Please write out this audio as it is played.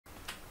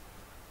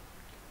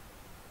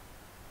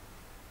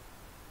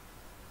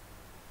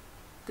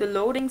The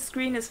loading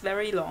screen is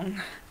very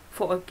long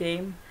for a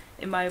game,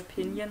 in my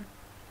opinion.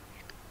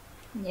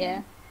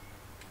 Yeah.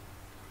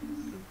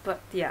 But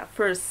yeah,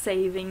 first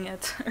saving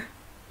it.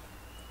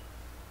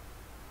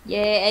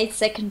 Yeah, 8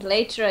 seconds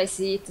later I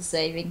see it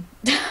saving.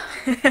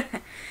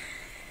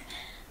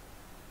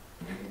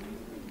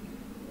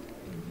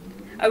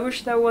 I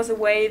wish there was a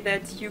way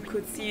that you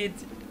could see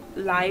it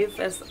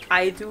live as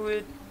I do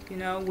it, you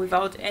know,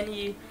 without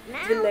any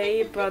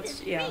delay,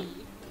 but yeah.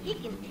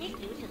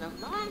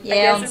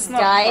 Ja, on it's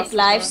not Skype possible.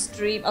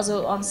 Livestream,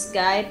 also on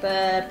Skype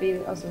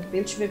also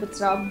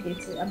Bildschirmübertragung geht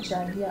es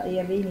anscheinend ja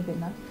eher weniger,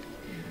 ne?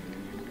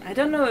 I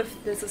don't know if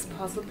this is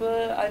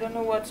possible. I don't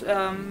know what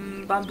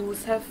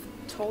Bamboos have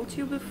told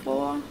you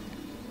before.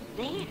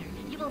 There,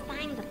 you will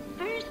find the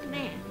first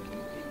man.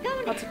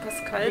 Hatte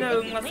Pascal da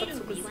irgendwas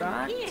dazu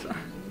gesagt?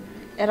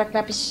 Er hat,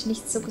 glaube ich,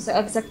 nichts so gesagt. Er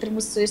hat gesagt, er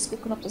muss zuerst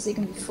gucken, ob das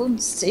irgendwie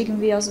funzt.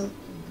 Irgendwie, also.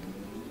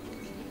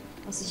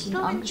 Was ich ihn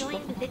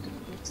angesprochen habe.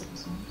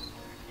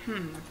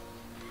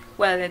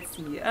 Well, let's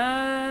see.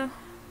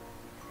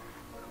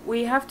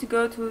 We have to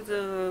go to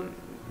the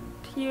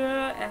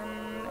pier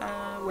and,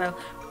 well,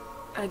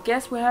 I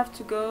guess we have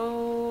to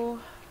go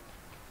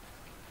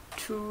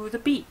to the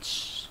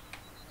beach.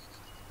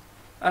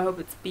 I hope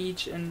it's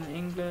beach in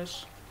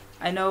English.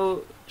 I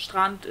know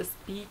Strand is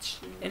beach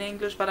in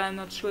English, but I'm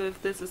not sure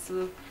if this is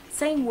the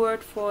same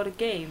word for the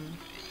game.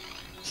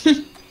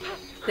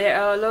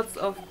 There are lots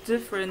of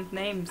different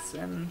names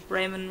in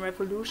Rayman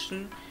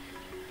Revolution.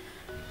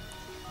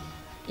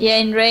 Yeah,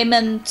 in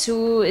Rayman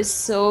 2 is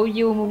so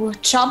you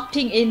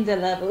jumping in the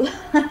level.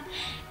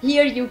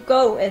 Here you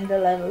go in the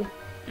level.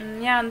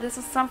 Yeah, and this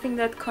is something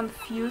that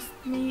confused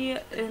me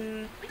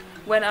in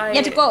when I...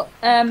 Yeah, to go.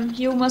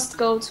 You must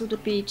go to the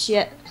beach.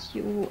 Yeah,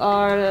 you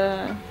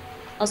are...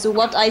 also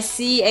what I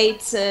see,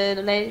 8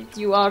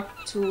 you are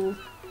to...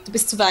 Du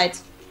bist zu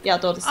weit. Ja,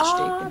 dort ist der Steg.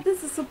 Ah,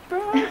 this is a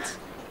bird!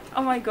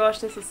 Oh my gosh,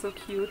 this is so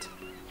cute.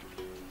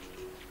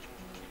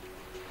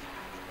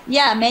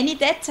 Yeah, many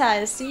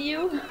details, see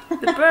you?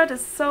 The bird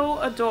is so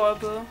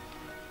adorable.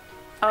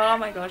 Oh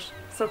my gosh,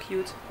 so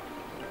cute.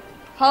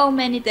 How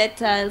many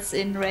details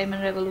in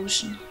Rayman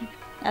Revolution.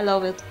 I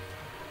love it.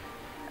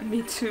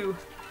 Me too.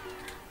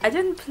 I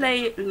didn't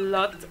play a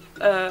lot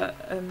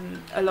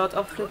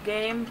of the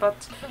game,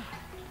 but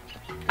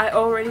I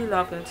already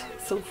love it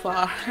so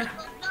far.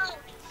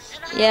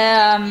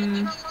 Yeah,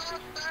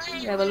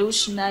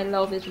 Revolution, I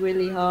love it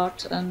really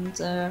hard, and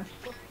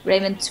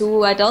Rayman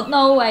 2, I don't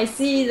know, I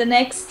see the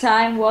next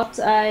time what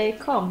I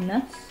come,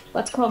 ne?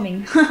 What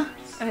coming.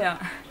 Yeah.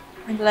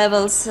 And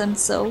levels and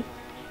so.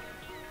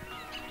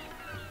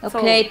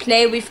 Okay,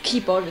 play with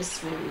keyboard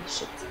is really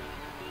shit.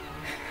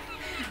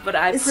 But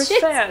I It's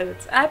prefer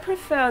it. I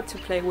prefer to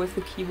play with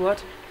the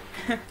keyboard.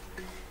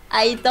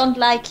 I don't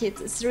like it,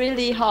 it's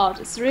really hard,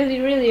 it's really,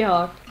 really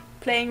hard.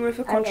 Playing with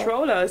a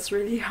controller is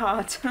really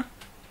hard.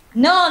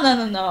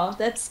 No,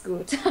 that's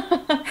good.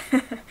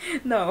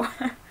 No.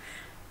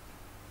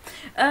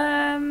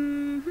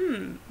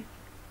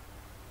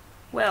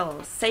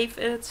 Well, save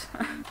it.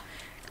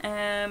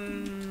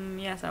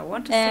 Yes, I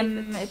want to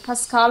save it.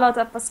 Pascal hat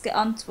etwas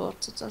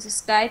geantwortet. Also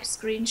Skype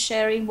Screen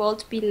Sharing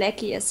won't be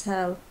laggy as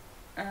hell.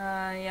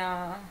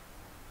 Yeah.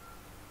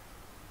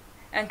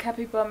 And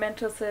Capybara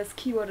Mentor says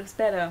keyboard is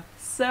better.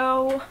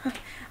 So,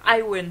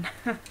 I win.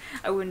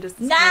 I win this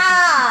discussion.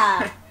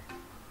 Nah!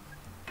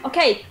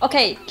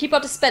 Okay,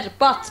 keyboard is better,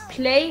 but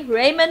play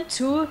Rayman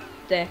 2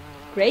 The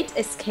Great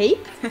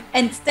Escape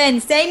and then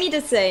say me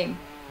the same.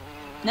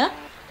 No?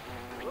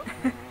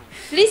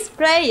 Please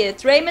play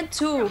it, Rayman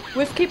 2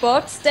 with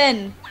keyboards,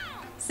 then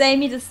say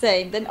me the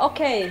same. Then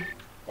okay,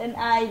 then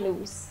I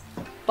lose.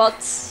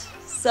 But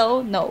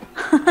so no.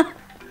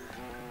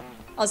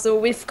 Also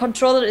with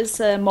controller is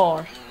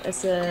more.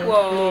 It's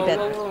really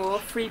better. Whoa,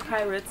 free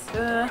pirates.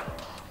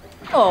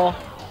 Oh,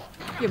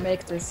 you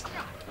make this.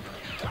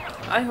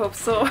 I hope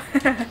so.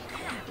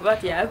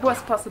 But yeah, it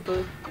was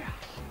possible.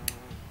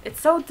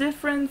 It's so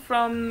different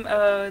from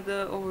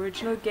the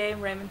original game,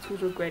 Rayman 2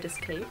 The Great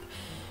Escape.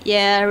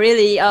 Yeah,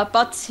 really,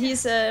 but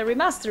he's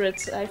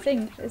remastered, I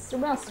think. It's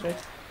remastered.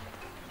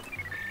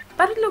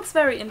 But it looks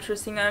very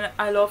interesting, and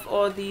I love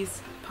all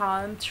these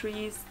palm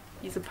trees,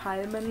 these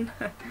Palmen.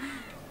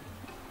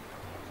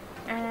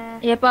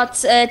 Yeah,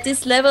 but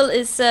this level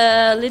is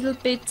a little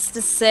bit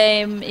the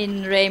same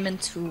in Rayman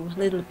 2,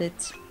 little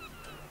bit.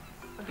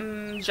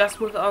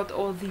 Just without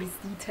all these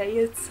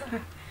details.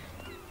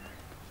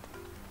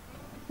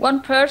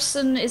 One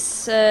person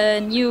is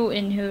new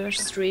in her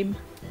stream.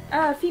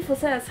 FIFO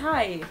says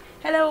hi.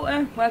 Hello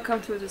and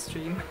welcome to the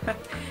stream.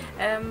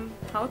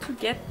 How to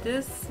get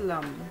this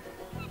llama?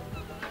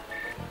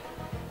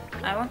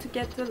 I want to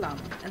get the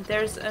llama, and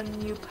there's a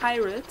new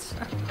pirate.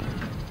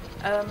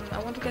 I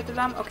want to get the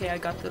llama. Okay, I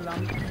got the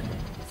llama.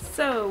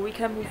 So we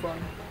can move on.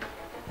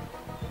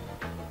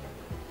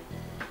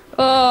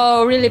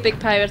 Oh, really big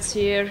pirates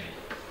here.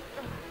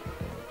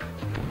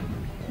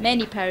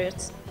 Many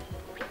pirates.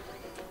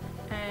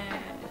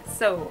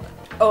 So,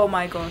 oh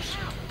my gosh,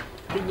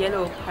 the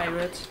yellow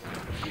pirate.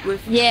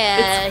 with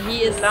Yeah, its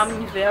he is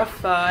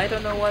Flammenwerfer. I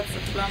don't know what's a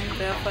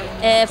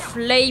Flammenwerfer.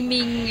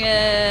 flaming.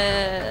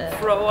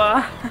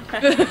 Thrower.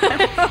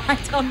 I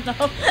don't know.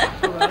 Oh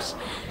gosh.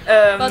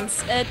 But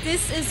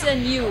this is a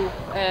new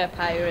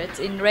pirate.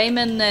 In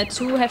Rayman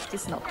 2 have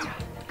this not.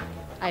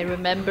 I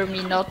remember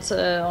me not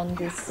on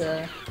this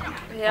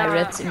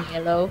pirates in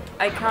yellow.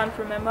 I can't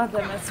remember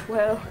them as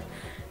well.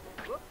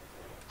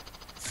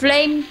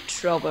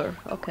 Flamethrower.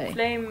 Okay.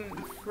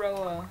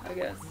 Flamethrower, I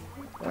guess.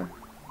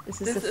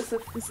 This is a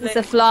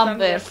Flammenwerfer.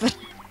 Flammenwerfer.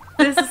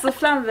 This is a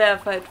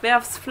Flammenwerfer. It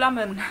werfs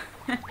Flammen.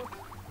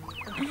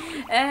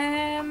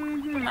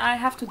 I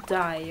have to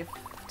dive.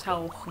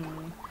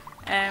 Tauchen.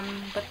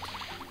 But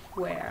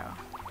where?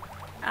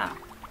 Ah.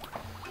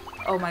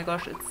 Oh my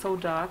gosh, it's so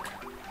dark.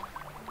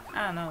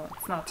 Ah, no,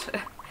 it's not.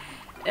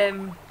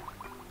 In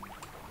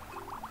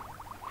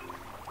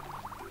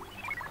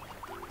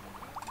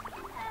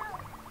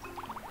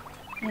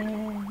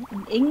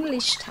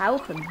English,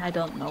 tauchen. I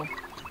don't know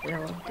the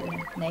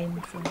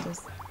name from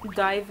this.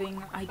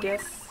 Diving, I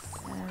guess.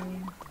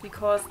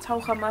 Because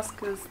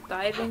Tauchermaske is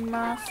diving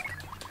mask.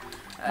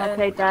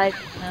 Okay, dive.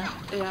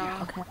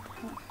 Yeah. Okay.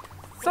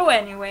 So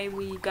anyway,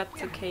 we got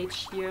the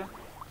cage here.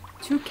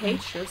 2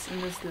 cages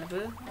in this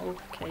level.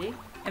 Okay.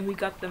 And we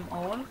got them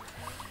all.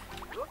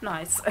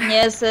 Nice.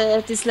 Yes,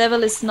 this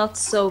level is not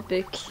so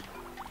big.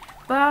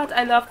 But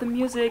I love the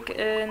music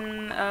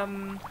in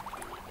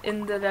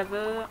the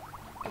level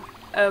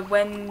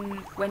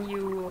when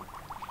you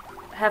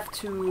have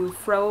to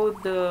throw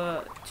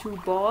the 2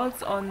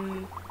 balls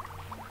on.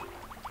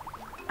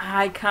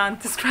 I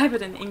can't describe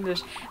it in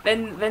English.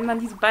 Wenn man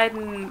diese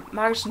beiden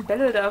magischen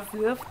Bälle da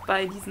wirft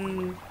bei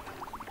diesen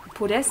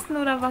Podesten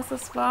oder was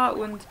das war,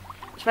 und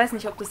ich weiß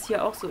nicht, ob das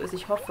hier auch so ist,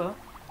 ich hoffe,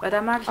 weil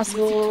da mag ich die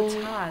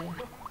Musik total.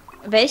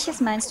 Welches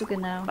meinst du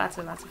genau?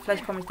 Warte,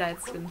 vielleicht komme ich da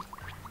jetzt hin.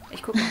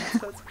 Ich gucke mal ganz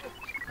kurz.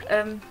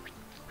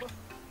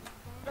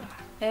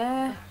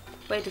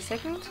 Wait a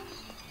second.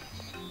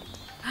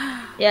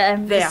 Yeah,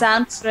 the There.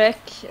 soundtrack.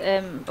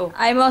 Oh.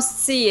 I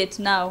must see it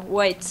now.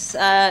 Wait,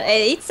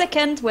 8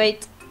 seconds.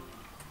 Wait.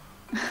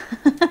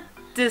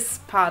 This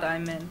part I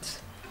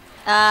meant.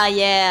 Ah,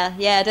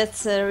 yeah,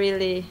 that's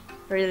really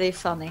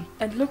funny.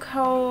 And look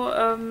how,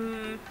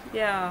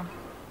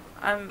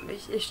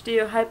 ich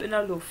stehe halb in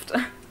der Luft.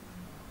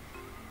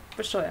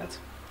 Bescheuert.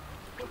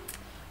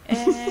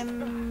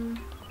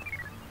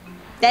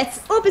 That's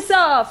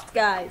Ubisoft,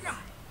 guys.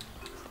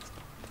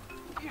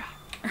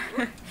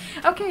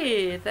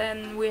 Okay,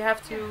 then we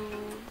have to,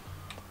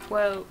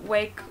 well,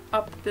 wake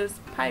up this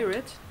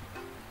pirate.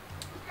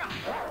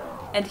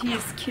 And he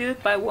is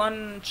killed by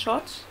 1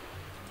 shot.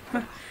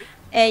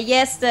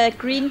 Yes, the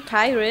green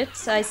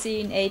pirate I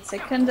see in 8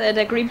 seconds.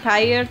 The green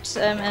pirate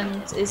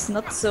and is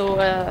not so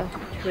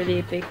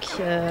really big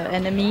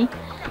enemy.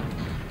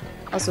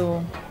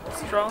 Also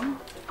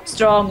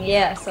strong.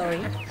 Yeah,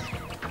 sorry.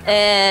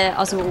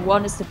 Also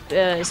one is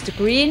the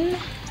green,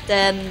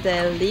 then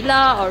the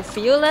lila or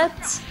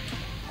violet.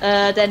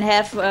 Then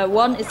have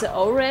one is the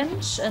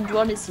orange and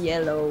one is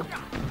yellow.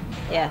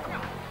 Yeah,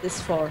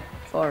 this 4.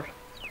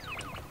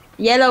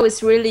 Yellow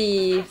is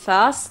really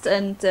fast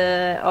and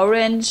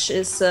orange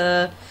is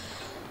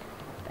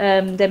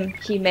then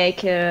he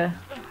make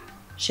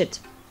shit.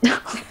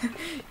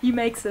 He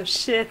makes a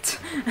shit.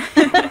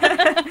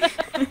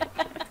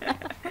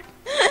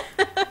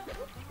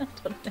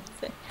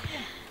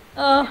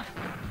 Oh.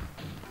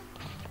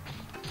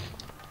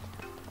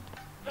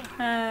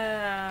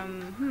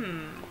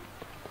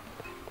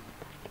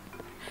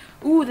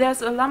 Ooh,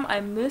 there's a lamp I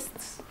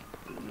missed.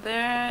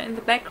 There in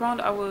the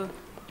background. I will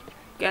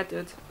get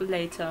it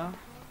later.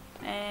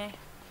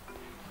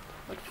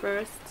 But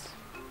first,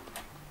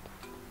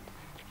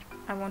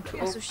 I want to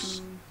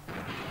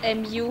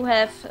open. You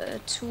have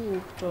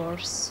 2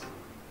 doors.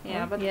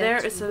 Yeah, but yeah, there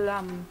 2. is a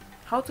lamp.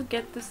 How to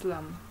get this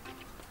lamp?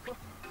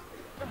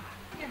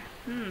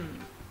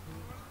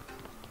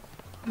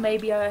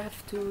 Maybe I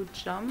have to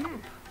jump.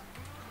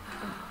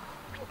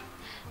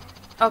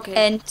 Okay.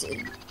 And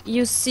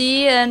you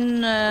see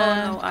an.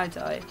 Oh no, I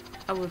die.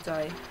 I will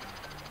die.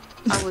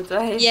 I will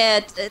die.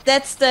 Yeah,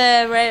 that's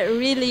the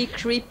really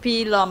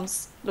creepy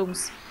lumps.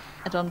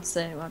 I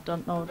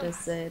don't know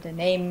the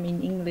name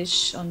in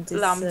English on this.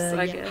 Lumps,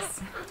 I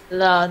guess.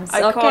 Lumps.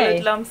 I okay. call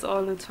it lumps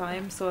all the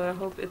time, so I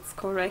hope it's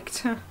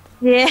correct.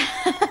 Yeah.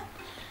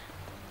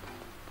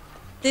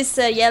 This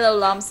yellow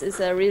lumps is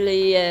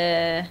really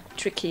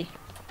tricky.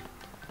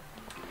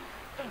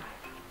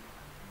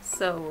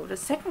 So the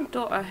second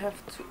door I have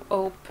to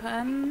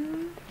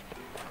open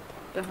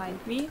behind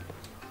me.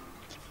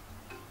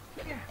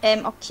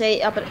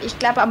 Okay, aber ich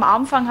glaube am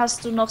Anfang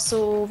hast du noch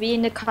so wie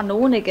eine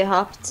Kanone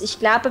gehabt. Ich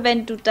glaube,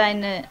 wenn du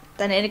deine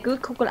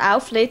Energiekugel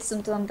auflädst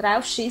und dann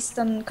drauf schießt,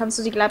 dann kannst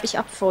du die, glaube ich,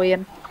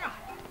 abfeuern.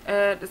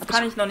 Das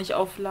kann ich noch nicht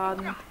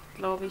aufladen,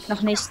 glaube ich.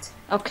 Noch nicht?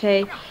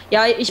 Okay.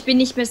 Ja, ich bin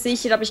nicht mehr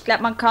sicher, aber ich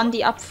glaube, man kann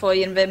die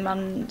abfeuern, wenn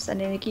man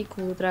seine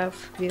Energiekugel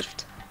drauf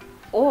wirft.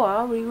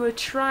 Or we will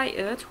try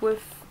it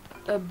with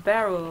a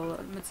barrel,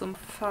 mit so einem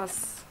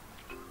Fass.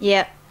 Ja.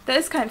 Yeah. Da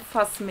ist kein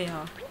Fass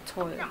mehr.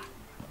 Toll.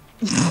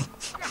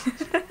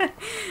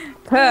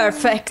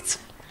 Perfect.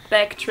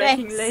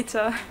 Backtracking Thanks.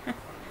 later.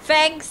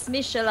 Thanks,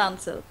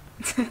 Michelangelo.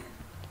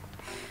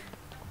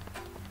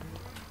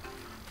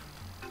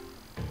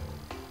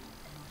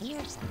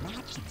 Here's a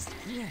magic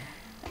sphere.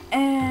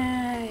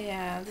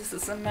 Yeah, this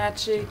is a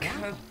magic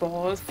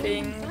ball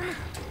thing.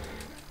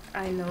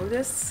 I know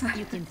this.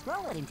 You can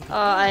throw it into the Oh,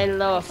 I air by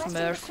love pressing the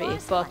Murphy,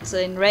 cross but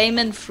button. in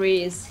Rayman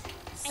 3 is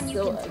And you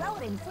so can throw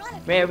it in front of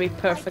you very by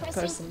perfect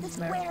pressing person, the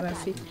square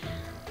Murphy. button.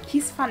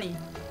 He's funny.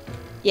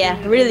 Yeah,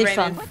 in really Rayman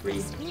fun. Put the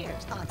 3.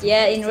 spheres onto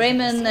Yeah, the in bases of the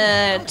Rayman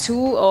spheres.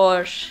 2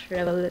 or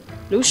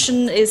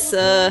Revolution is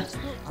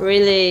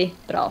really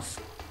brav.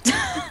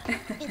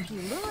 If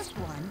you lose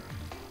one,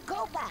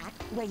 go back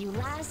where you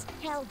last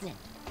held it.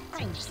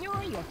 I'm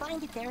sure you'll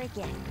find it there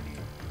again.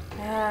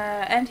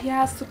 And he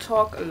has to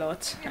talk a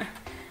lot.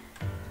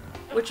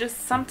 Which is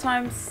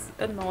sometimes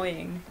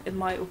annoying, in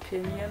my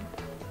opinion.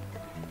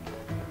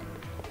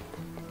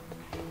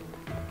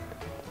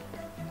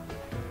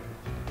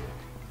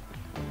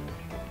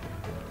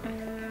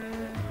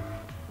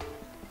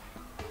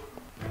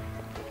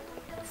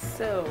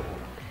 So...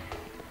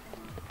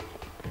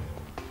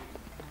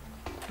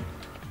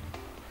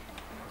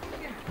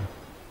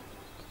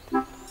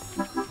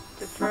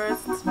 the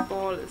first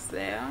ball is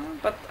there,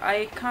 but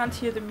I can't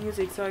hear the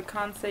music, so I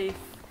can't say if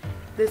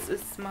this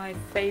is my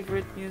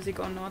favorite music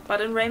or not.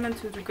 But in Rayman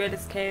 2 The Great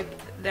Escape,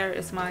 there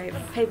is my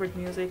favorite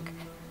music,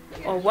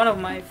 or one of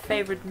my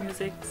favorite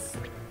musics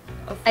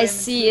of I Rayman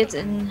see 2. it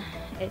in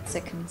 8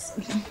 seconds.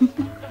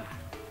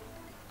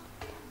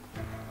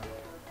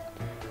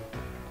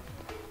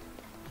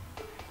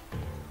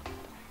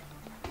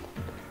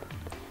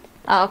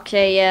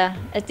 Okay, yeah.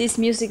 This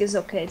music is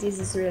okay. This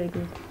is really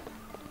good.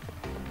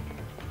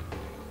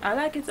 I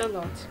like it a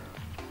lot.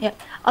 Yeah.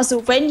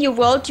 Also, when you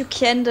want, you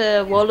can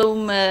the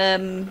volume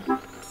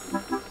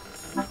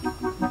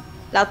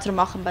lauter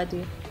machen bei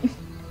dir. I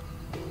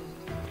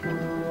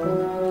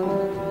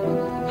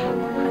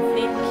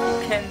think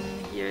you can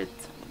hear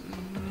it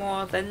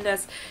more than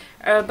less,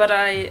 but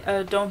I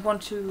don't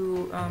want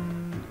to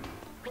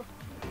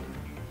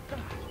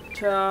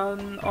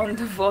turn on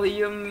the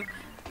volume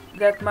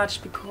that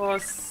much,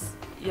 because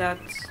yeah,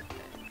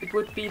 it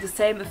would be the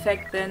same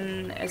effect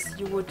then as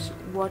you would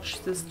watch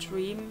the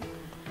stream.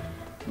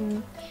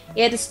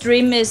 Ja, der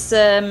Stream ist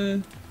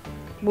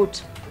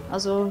Mut.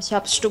 Also ich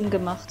habe es stumm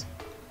gemacht.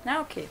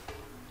 Na okay,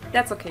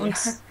 that's okay. Und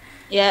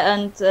ja,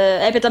 und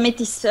eben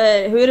damit ich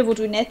höre, wo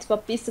du in etwa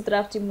bist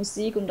oder auch die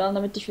Musik, und dann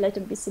damit ich vielleicht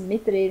ein bisschen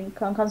mitreden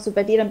kann, kannst du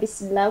bei dir ein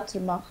bisschen lauter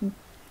machen,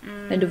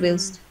 wenn du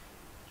willst.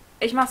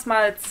 Ich mach's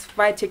mal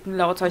 2 Ticken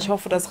lauter. Ich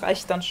hoffe, das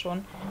reicht dann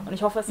schon. Und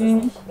ich hoffe, es ist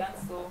nicht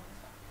ganz so...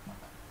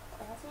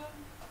 Warte.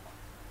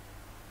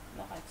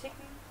 Noch ein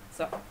Ticken.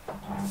 So.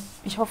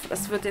 Ich hoffe,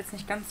 es wird jetzt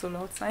nicht ganz so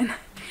laut sein.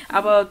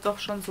 Aber doch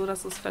schon so,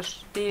 dass du es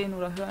verstehen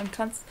oder hören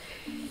kannst.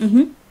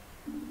 Mhm.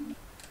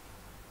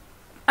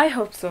 I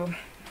hope so.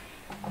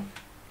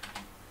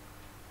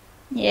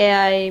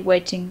 Yeah, I'm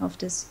waiting of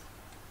this.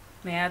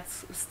 Yeah,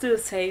 it's still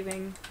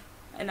saving.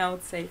 I know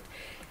it's saved.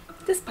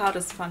 This part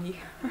is funny.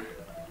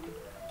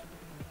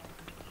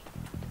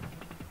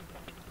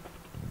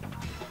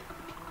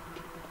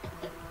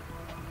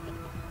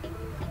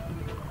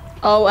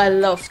 Oh, I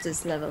love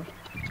this level.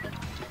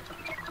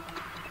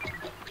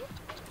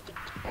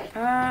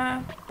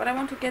 But I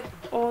want to get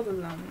all the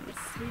lumps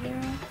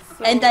here.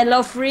 So And I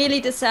love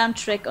really the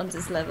soundtrack on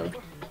this level.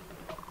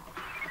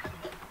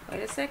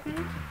 wait a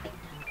second.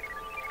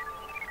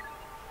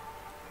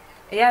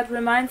 Yeah, it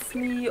reminds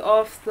me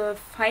of the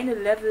final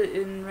level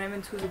in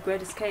Rayman 2 The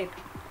Great Escape.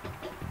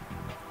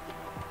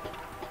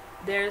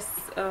 There's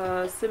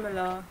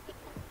similar,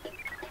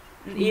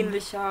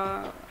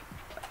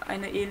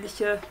 eine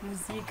ähnliche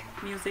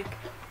Musik.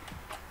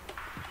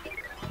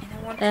 And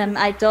I want to...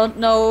 I don't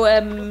know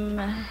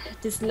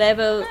this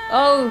level.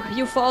 Oh,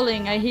 you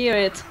falling, I hear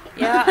it.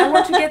 Yeah, I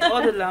want to get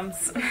all the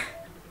lumps.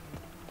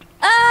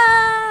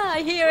 Ah,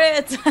 I hear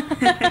it.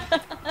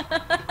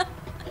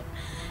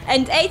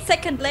 And 8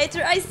 seconds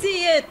later, I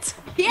see it.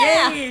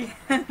 Yeah. Yay!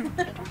 I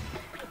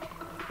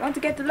want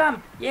to get the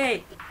lump.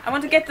 Yay! I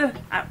want to get the...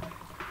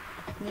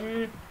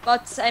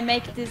 But I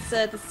make this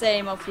the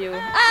same of you.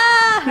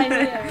 Ah, I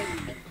hear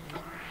it.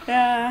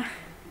 Yeah.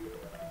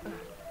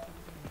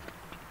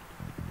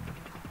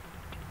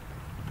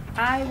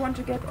 I want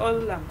to get all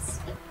the lumps.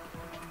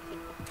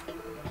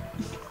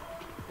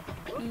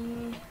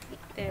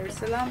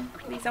 There's a lump.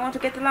 Please, I want to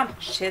get the lump.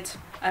 Shit.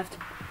 I have to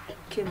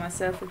kill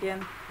myself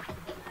again.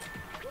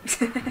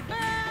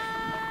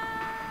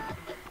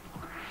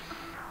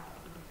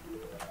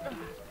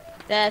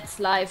 That's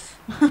life.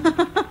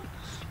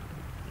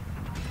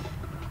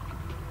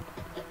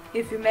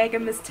 If you make a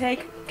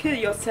mistake, kill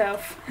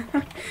yourself.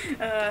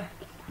 Yeah,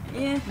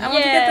 I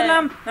want to get the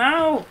lump.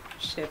 No!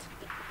 Shit.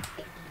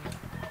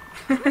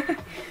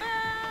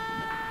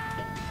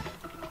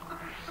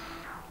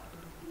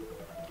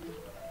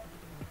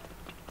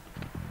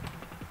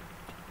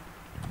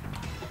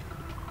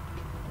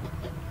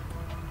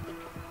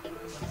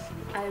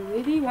 I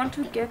really want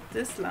to get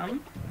this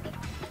lump.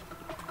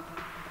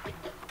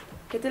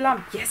 Get the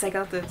lamp. Yes, I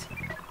got it.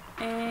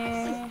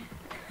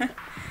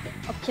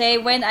 Okay,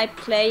 when I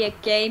play a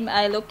game,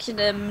 I look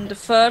in the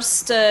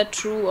first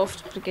true of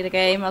the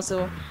game,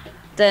 also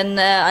then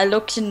I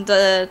look in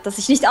dass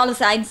ich nicht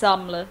alles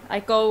einsammle. I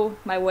go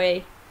my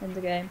way in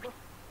the game.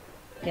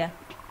 Yeah.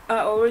 I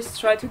always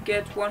try to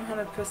get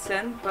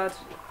 100%, but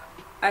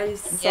I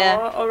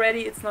saw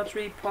already it's not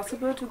really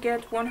possible to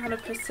get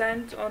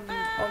 100% on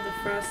the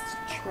first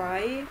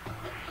try.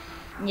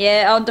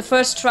 Yeah, on the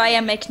first try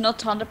I make not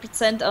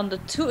 100%. On the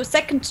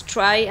second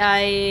try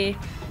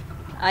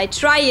I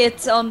try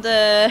it on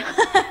the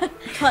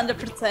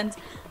 100%.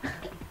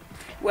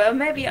 Well,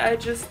 maybe I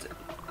just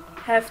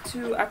have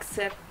to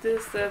accept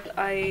this, that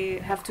I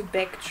have to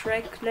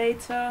backtrack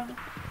later.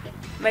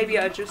 Maybe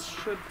I just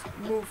should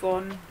move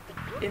on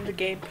in the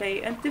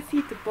gameplay and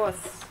defeat the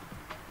boss.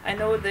 I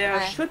know there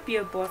should be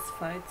a boss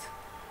fight.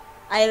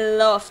 I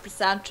love the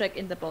soundtrack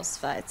in the boss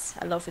fights.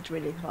 I love it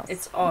really much.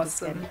 It's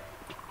awesome.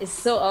 It's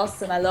so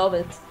awesome. I love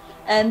it.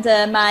 And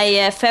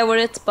my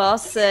favorite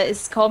boss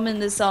is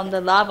on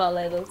the lava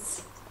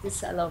levels.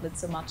 This I love it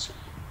so much.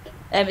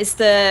 It's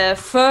the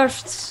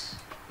first.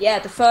 Yeah,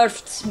 the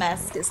first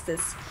mask is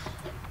this.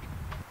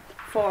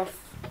 Fourth.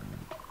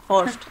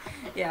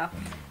 Yeah.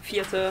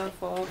 Vierte,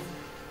 fourth.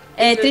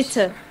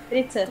 Dritte.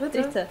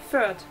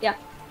 Third. Yeah.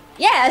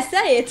 Yeah, I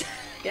say it.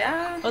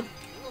 Yeah.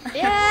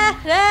 Yeah.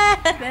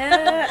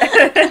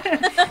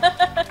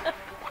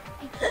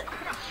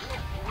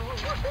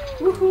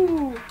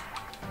 Woohoo!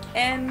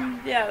 And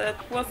yeah,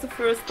 that was the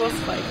first boss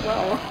fight.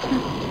 Wow.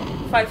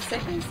 5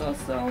 seconds or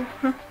so.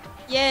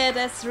 Yeah,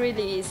 that's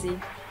really easy.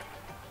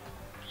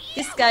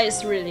 This guy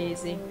is really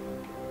easy.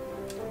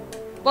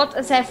 But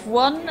as I've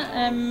won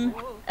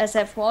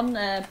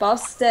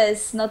boss that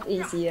is not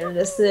easier.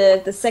 That's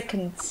the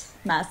second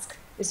mask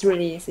is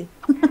really easy.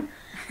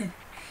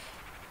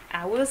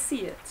 I will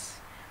see it.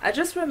 I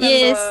just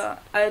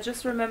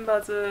remember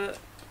the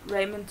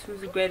Rayman 2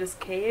 The Great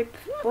Escape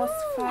boss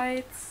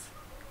fights,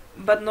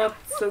 but not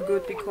so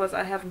good because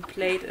I haven't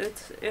played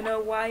it in a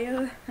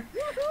while,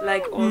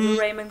 like all the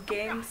Rayman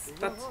games.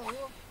 But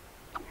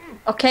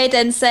okay,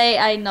 then say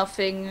I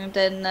nothing.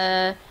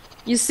 Then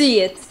you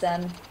see it.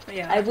 Then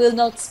yeah, I will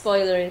not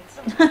spoiler it.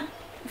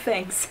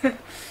 Thanks.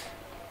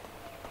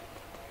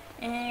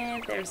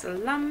 And there's a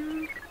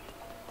lamp.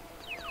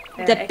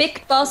 The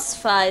big boss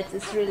fight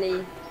is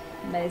really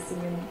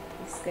amazing in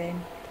this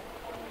game.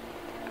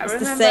 I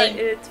remember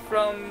it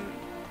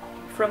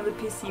from the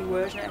PC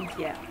version, and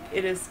yeah,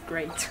 it is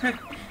great.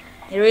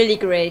 Really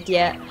great,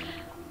 yeah.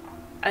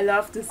 I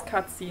love this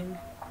cutscene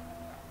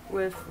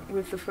with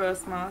the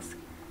first mask.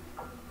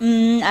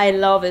 I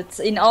love it.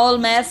 In all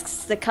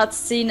masks, the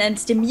cutscene and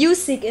the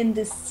music in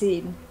this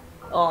scene.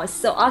 Oh, it's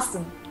so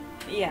awesome.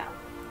 Yeah.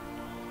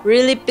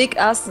 Really big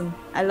awesome.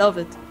 I love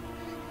it.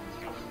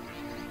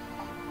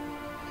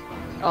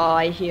 Oh,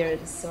 I hear it.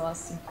 It's so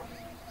awesome.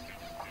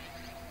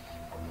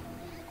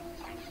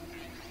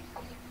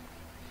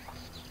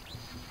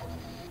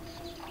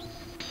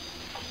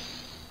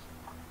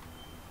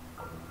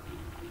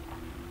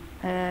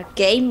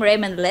 Game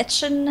Rayman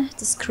Legend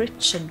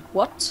description.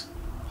 What?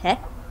 Huh?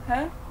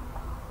 Huh?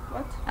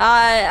 What?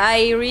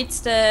 I read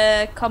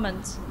the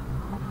comment.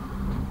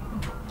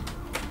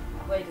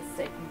 Wait a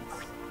second.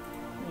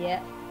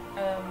 Yeah.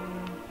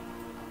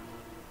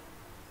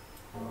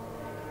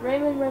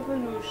 Rayman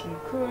Revolution.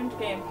 Current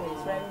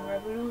gameplays. Rayman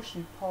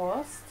Revolution.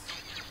 Paused.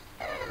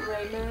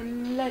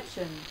 Rayman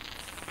Legends.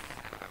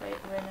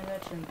 Wait, Rayman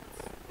Legends.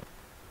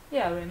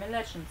 Yeah, Rayman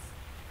Legends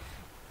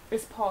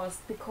is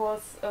paused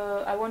because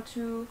I want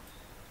to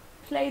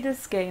play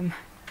this game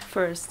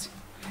first.